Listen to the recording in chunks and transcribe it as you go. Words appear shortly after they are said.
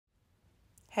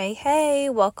Hey,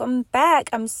 welcome back.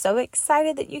 I'm so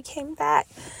excited that you came back.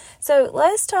 So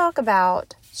let's talk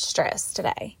about stress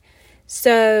today.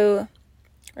 So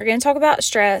we're going to talk about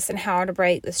stress and how to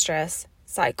break the stress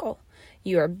cycle.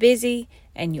 You are busy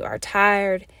and you are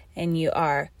tired and you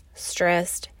are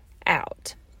stressed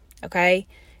out. Okay?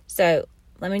 So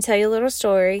let me tell you a little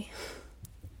story.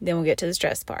 Then we'll get to the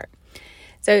stress part.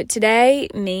 So today,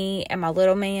 me and my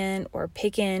little man were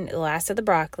picking the last of the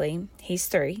broccoli. He's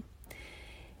 3.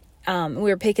 We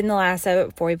were picking the last of it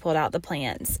before we pulled out the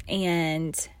plants.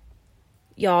 And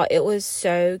y'all, it was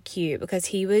so cute because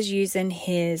he was using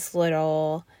his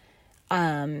little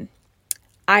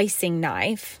icing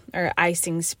knife or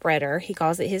icing spreader. He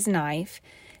calls it his knife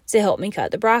to help me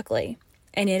cut the broccoli.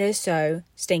 And it is so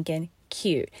stinking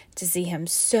cute to see him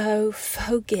so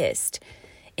focused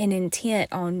and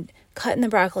intent on cutting the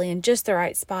broccoli in just the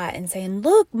right spot and saying,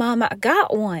 "Look, Mama, I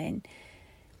got one."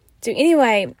 So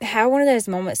anyway, I had one of those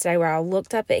moments today where I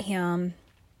looked up at him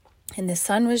and the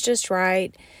sun was just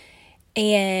right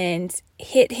and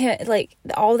hit him, like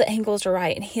all the angles were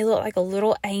right. And he looked like a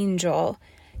little angel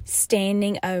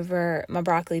standing over my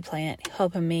broccoli plant,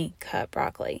 helping me cut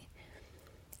broccoli.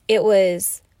 It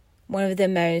was one of the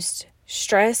most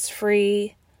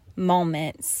stress-free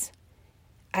moments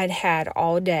I'd had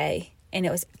all day, and it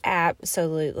was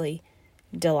absolutely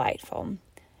delightful.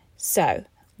 So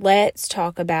let's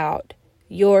talk about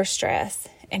your stress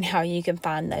and how you can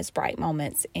find those bright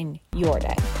moments in your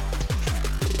day.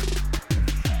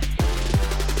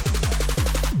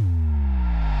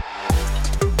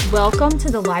 Welcome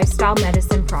to the Lifestyle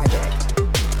Medicine Project.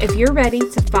 If you're ready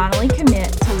to finally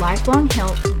commit to lifelong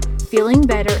health, feeling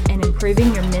better, and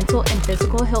improving your mental and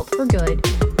physical health for good,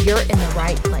 you're in the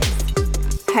right place.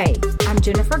 Hey, I'm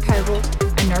Jennifer Coble,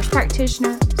 a nurse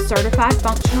practitioner, certified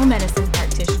functional medicine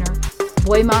practitioner,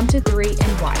 boy mom to 3,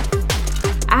 and wife.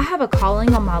 I have a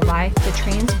calling on my life to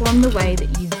transform the way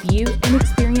that you view and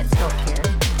experience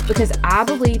healthcare because I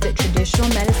believe that traditional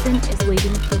medicine is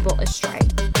leading people astray.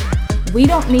 We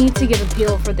don't need to give a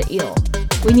pill for the ill.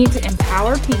 We need to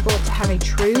empower people to have a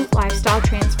true lifestyle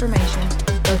transformation,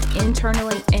 both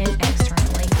internally and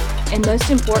externally, and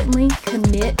most importantly,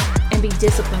 commit and be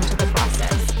disciplined to the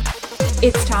process.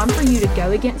 It's time for you to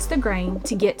go against the grain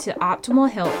to get to optimal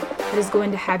health that is going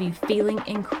to have you feeling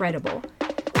incredible.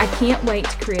 I can't wait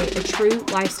to create a true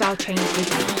lifestyle change with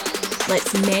you.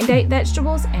 Let's mandate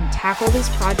vegetables and tackle this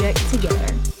project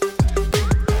together.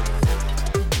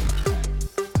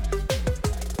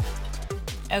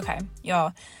 Okay,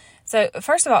 y'all. So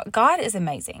first of all, God is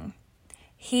amazing.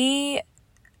 He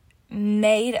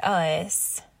made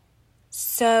us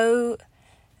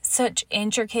such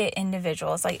intricate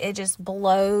individuals. Like, it just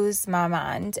blows my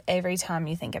mind every time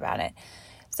you think about it.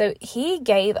 So he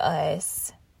gave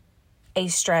us a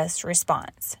stress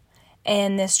response.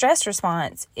 And the stress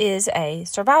response is a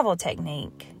survival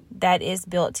technique that is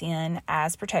built in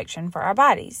as protection for our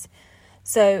bodies.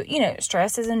 So,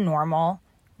 stress is a normal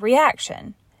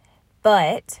reaction.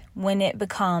 But when it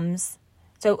becomes,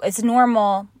 so it's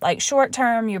normal, like short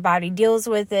term, your body deals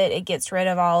with it. It gets rid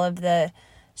of all of the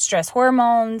stress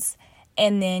hormones,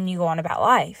 and then you go on about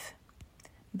life.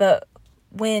 But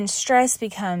when stress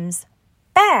becomes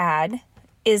bad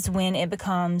is when it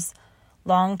becomes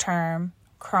long-term,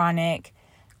 chronic,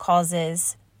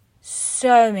 causes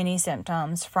so many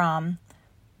symptoms, from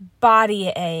body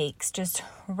aches, just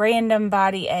random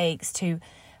body aches, to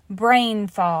brain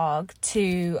fog,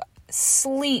 to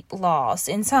sleep loss,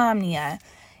 insomnia.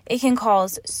 It can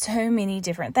cause so many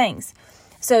different things.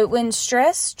 So when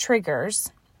stress triggers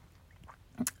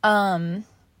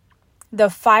the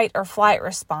fight or flight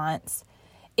response,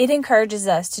 it encourages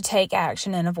us to take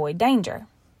action and avoid danger.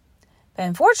 But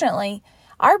unfortunately,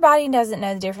 our body doesn't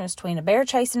know the difference between a bear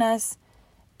chasing us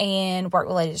and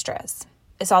work-related stress.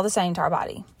 It's all the same to our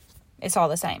body. It's all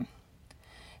the same.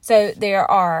 So there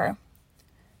are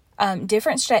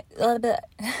different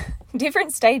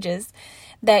stages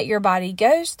that your body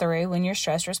goes through when your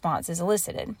stress response is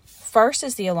elicited. First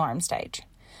is the alarm stage.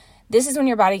 This is when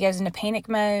your body goes into panic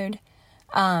mode.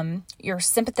 Your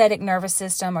sympathetic nervous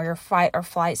system or your fight or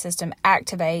flight system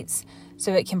activates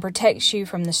so it can protect you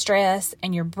from the stress,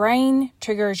 and your brain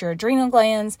triggers your adrenal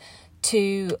glands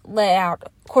to let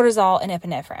out cortisol and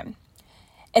epinephrine.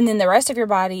 And then the rest of your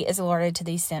body is alerted to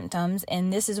these symptoms,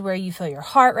 and this is where you feel your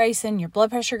heart racing, your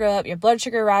blood pressure go up, your blood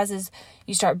sugar rises,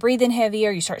 you start breathing heavier,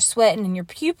 you start sweating, and your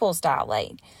pupils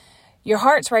dilate. Your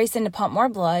heart's racing to pump more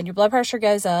blood, your blood pressure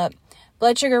goes up,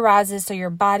 blood sugar rises so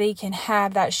your body can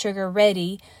have that sugar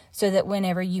ready so that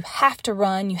whenever you have to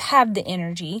run, you have the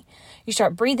energy. You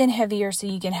start breathing heavier so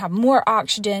you can have more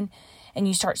oxygen, and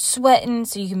you start sweating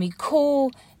so you can be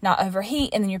cool not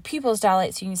overheat, and then your pupils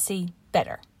dilate so you can see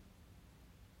better.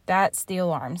 That's the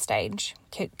alarm stage.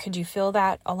 Could you feel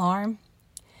that alarm?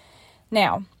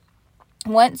 Now,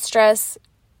 once stress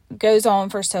goes on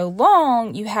for so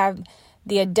long, you have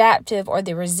the adaptive or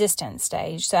the resistance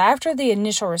stage. So after the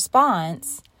initial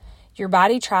response, your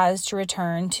body tries to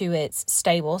return to its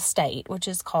stable state, which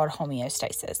is called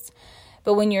homeostasis.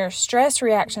 But when your stress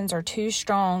reactions are too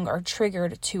strong or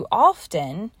triggered too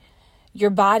often,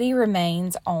 your body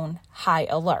remains on high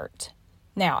alert.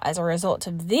 Now, as a result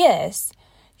of this,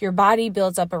 your body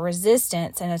builds up a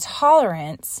resistance and a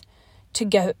tolerance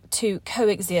to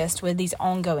coexist with these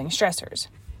ongoing stressors.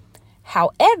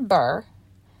 However,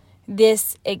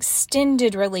 this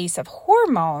extended release of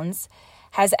hormones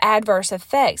has adverse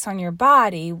effects on your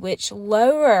body, which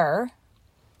lower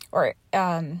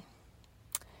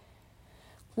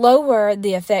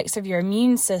the effects of your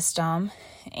immune system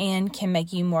and can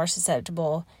make you more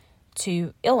susceptible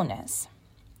to illness.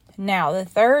 Now, the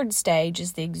third stage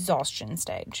is the exhaustion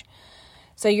stage.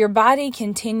 So your body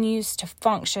continues to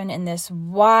function in this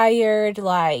wired,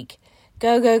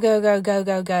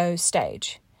 go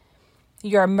stage.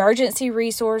 Your emergency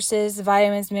resources,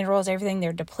 vitamins, minerals, everything,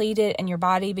 they're depleted, and your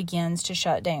body begins to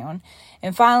shut down.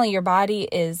 And finally, your body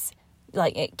is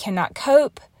it cannot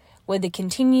cope with the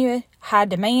continued high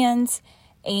demands,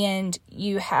 and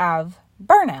you have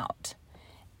burnout.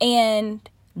 And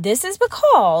this is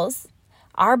because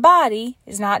our body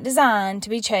is not designed to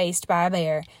be chased by a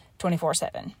bear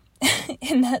 24/7.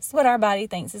 And that's what our body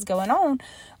thinks is going on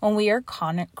when we are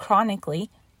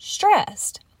chronically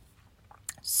stressed.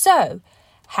 So,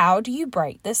 how do you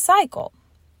break this cycle?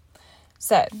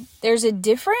 So, there's a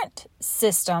different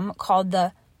system called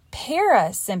the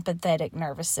parasympathetic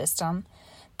nervous system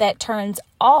that turns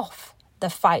off the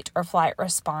fight or flight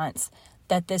response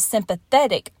that the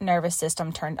sympathetic nervous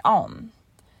system turned on.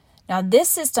 Now, this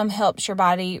system helps your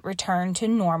body return to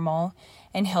normal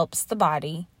and helps the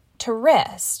body to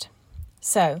rest.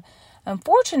 So,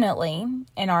 unfortunately,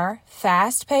 in our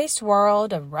fast-paced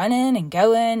world of running and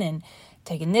going and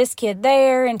taking this kid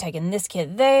there and taking this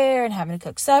kid there and having to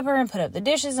cook supper and put up the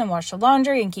dishes and wash the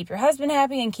laundry and keep your husband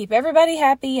happy and keep everybody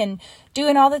happy and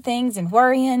doing all the things and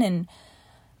worrying and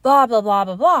blah, blah, blah,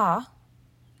 blah, blah.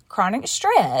 Chronic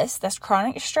stress, that's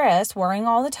chronic stress, worrying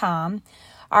all the time.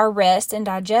 Our rest and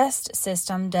digest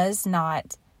system does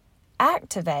not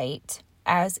activate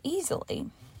as easily.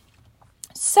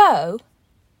 So,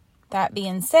 that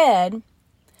being said,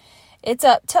 it's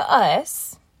up to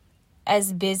us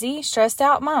as busy, stressed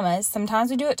out mamas.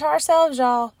 Sometimes we do it to ourselves,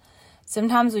 y'all.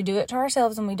 Sometimes we do it to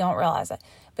ourselves and we don't realize it.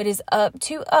 But it's up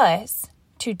to us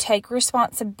to take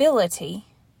responsibility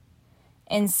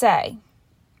and say,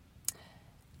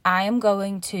 I am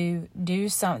going to do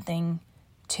something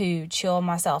to chill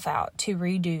myself out, to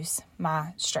reduce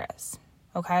my stress.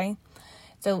 Okay?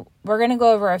 So we're going to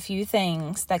go over a few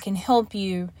things that can help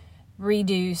you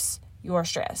reduce your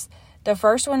stress. The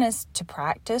first one is to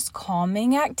practice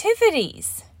calming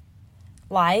activities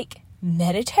like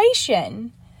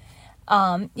meditation.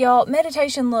 Y'all,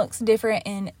 meditation looks different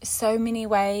in so many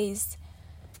ways.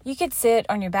 You could sit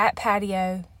on your back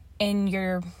patio in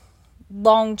your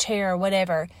long chair or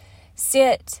whatever.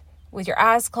 Sit with your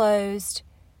eyes closed,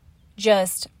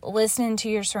 just listening to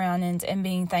your surroundings and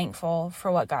being thankful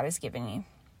for what God has given you.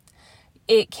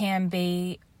 It can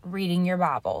be reading your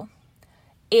Bible.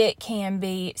 It can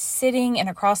be sitting in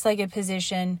a cross-legged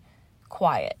position,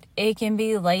 quiet. It can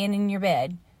be laying in your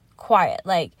bed, quiet.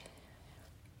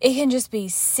 It can just be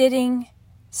sitting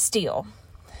still.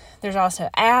 There's also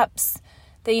apps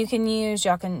that you can use.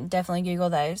 Y'all can definitely Google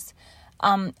those.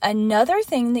 Another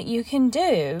thing that you can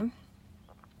do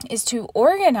is to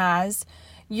organize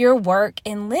your work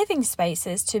and living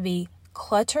spaces to be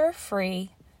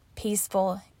clutter-free,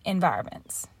 peaceful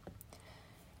environments.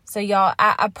 So y'all,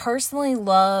 I personally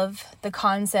love the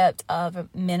concept of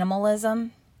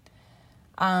minimalism.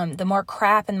 The more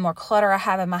crap and the more clutter I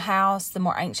have in my house, the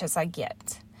more anxious I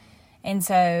get. And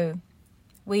so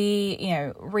we,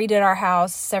 redid our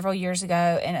house several years ago,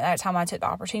 and at that time I took the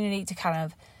opportunity to kind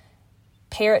of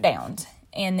pare it down.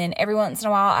 And then every once in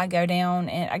a while I go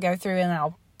through and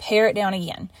I'll pare it down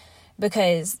again,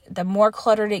 because the more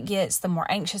cluttered it gets, the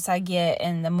more anxious I get,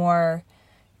 and the more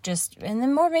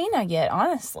mean I get,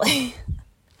 honestly.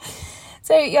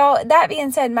 So y'all, that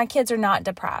being said, my kids are not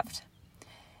deprived.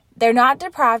 They're not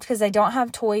deprived because they don't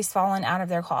have toys falling out of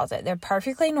their closet. They're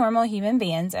perfectly normal human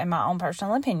beings, in my own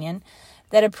personal opinion,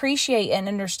 that appreciate and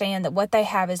understand that what they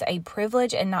have is a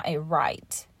privilege and not a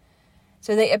right.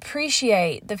 So they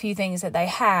appreciate the few things that they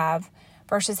have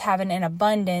versus having an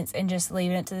abundance and just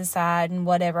leaving it to the side and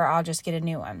whatever, I'll just get a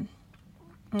new one.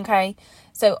 Okay,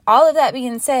 so all of that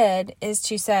being said is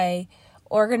to say,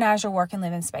 organize your work and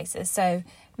living spaces. So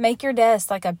make your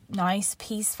desk like a nice,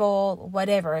 peaceful,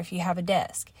 whatever, if you have a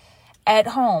desk. At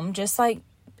home, just like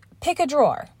pick a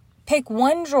drawer. Pick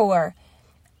one drawer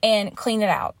and clean it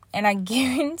out. And I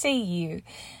guarantee you,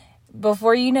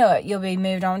 before you know it, you'll be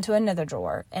moved on to another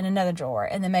drawer, and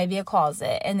then maybe a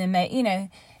closet, and then,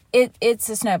 it's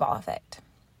a snowball effect.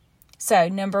 So,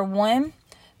 number 1,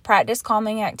 practice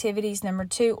calming activities. Number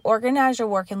 2, organize your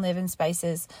work and living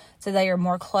spaces so they are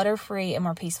more clutter-free and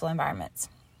more peaceful environments.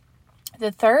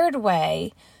 The third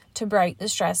way to break the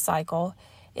stress cycle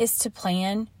is to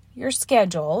plan your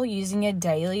schedule using a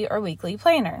daily or weekly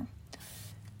planner.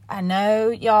 I know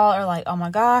y'all are like, oh my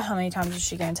God, how many times is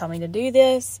she going to tell me to do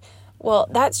this? Well,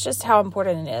 that's just how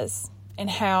important it is and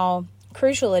how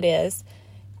crucial it is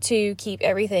to keep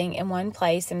everything in one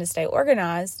place and to stay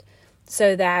organized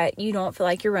so that you don't feel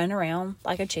like you're running around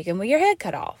like a chicken with your head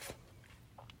cut off.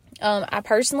 I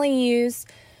personally use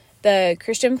the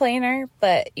Christian planner,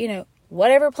 but,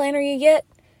 whatever planner you get,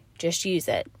 just use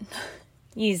it.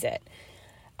 Use it.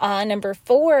 Number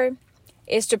 4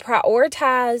 is to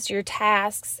prioritize your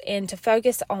tasks and to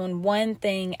focus on one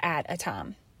thing at a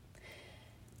time.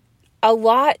 A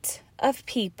lot of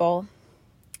people,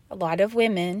 a lot of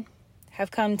women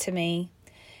have come to me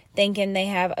thinking they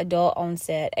have adult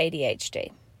onset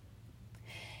ADHD.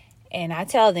 And I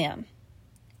tell them,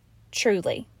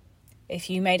 truly, if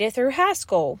you made it through high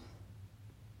school,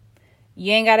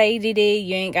 you ain't got ADD,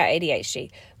 you ain't got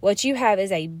ADHD. What you have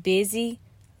is a busy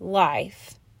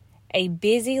life,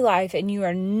 and you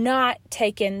are not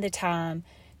taking the time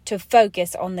to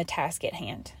focus on the task at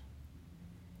hand.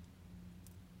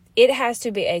 It has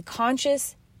to be a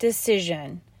conscious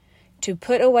decision to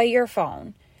put away your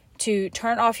phone, to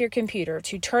turn off your computer,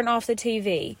 to turn off the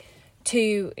TV,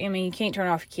 you can't turn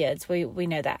off your kids. We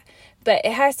know that. But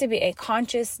it has to be a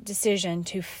conscious decision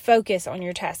to focus on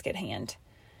your task at hand.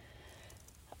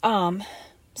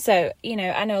 So,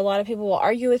 I know a lot of people will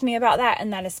argue with me about that,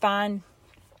 and that is fine.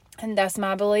 And that's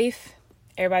my belief.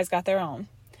 Everybody's got their own.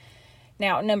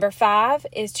 Now, number 5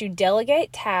 is to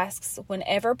delegate tasks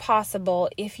whenever possible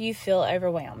if you feel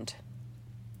overwhelmed.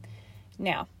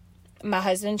 Now, my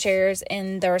husband shares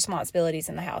in the responsibilities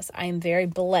in the house. I am very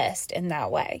blessed in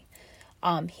that way.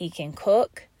 He can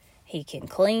cook, he can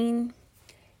clean,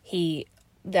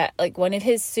 one of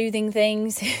his soothing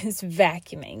things is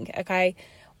vacuuming, okay?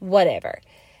 Whatever.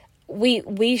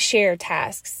 We share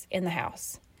tasks in the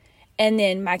house. And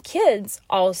then my kids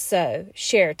also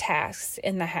share tasks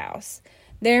in the house.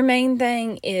 Their main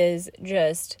thing is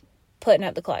just putting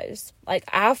up the clothes. Like,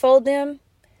 I fold them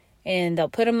and they'll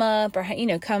put them up or,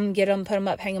 come get them, put them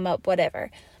up, hang them up, whatever.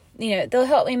 They'll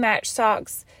help me match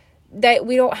socks.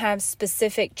 We don't have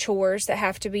specific chores that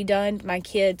have to be done. My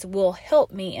kids will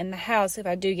help me in the house if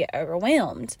I do get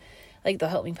overwhelmed. Like, they'll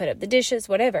help me put up the dishes,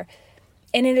 whatever.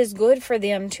 And it is good for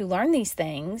them to learn these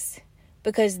things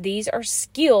because these are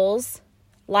skills,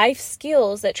 life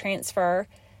skills that transfer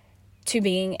to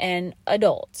being an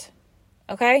adult.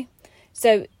 Okay?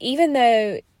 So even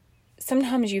though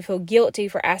sometimes you feel guilty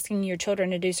for asking your children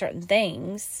to do certain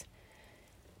things,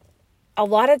 a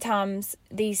lot of times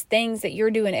these things that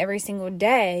you're doing every single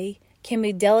day can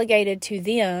be delegated to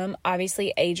them,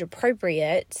 obviously age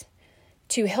appropriate,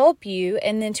 to help you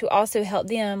and then to also help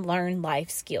them learn life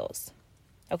skills.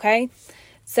 Okay?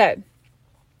 So,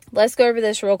 let's go over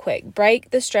this real quick.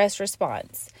 Break the stress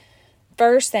response.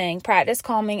 First thing, practice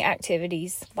calming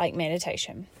activities like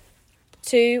meditation.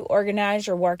 2, organize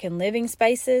your work and living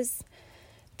spaces.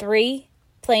 3,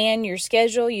 plan your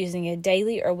schedule using a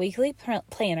daily or weekly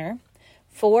planner.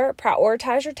 4,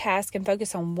 prioritize your task and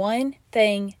focus on one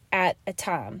thing at a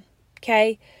time.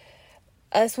 Okay?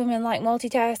 Us women like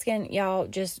multitasking. Y'all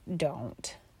just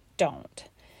don't.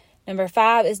 Number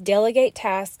 5 is delegate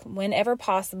tasks whenever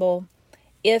possible,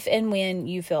 if and when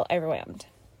you feel overwhelmed.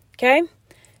 Okay?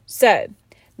 So,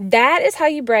 that is how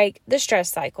you break the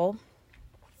stress cycle.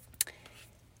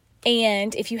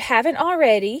 And if you haven't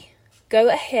already, go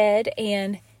ahead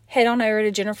and head on over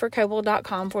to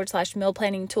jennifercoble.com/meal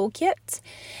planning toolkit.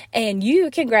 And you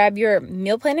can grab your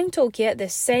meal planning toolkit, the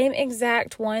same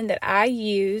exact one that I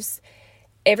use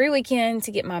every weekend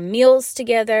to get my meals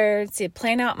together, to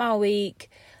plan out my week,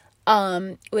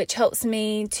 which helps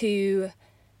me to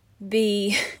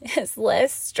be as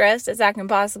less stressed as I can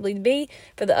possibly be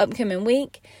for the upcoming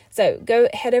week. So go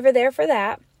head over there for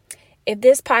that. If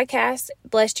this podcast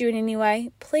blessed you in any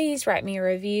way, please write me a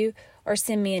review or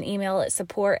send me an email at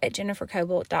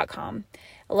support@jennifercoble.com.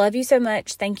 I love you so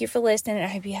much. Thank you for listening, and I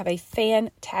hope you have a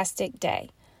fantastic day.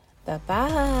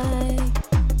 Bye-bye.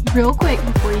 Real quick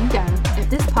before you go, if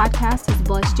this podcast has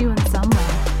blessed you in some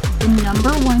way, the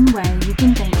number one way you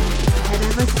can thank me is to head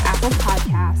over to Apple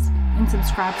Podcasts and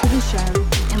subscribe to the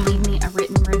show and leave me a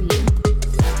written review.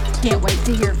 Can't wait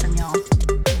to hear from y'all.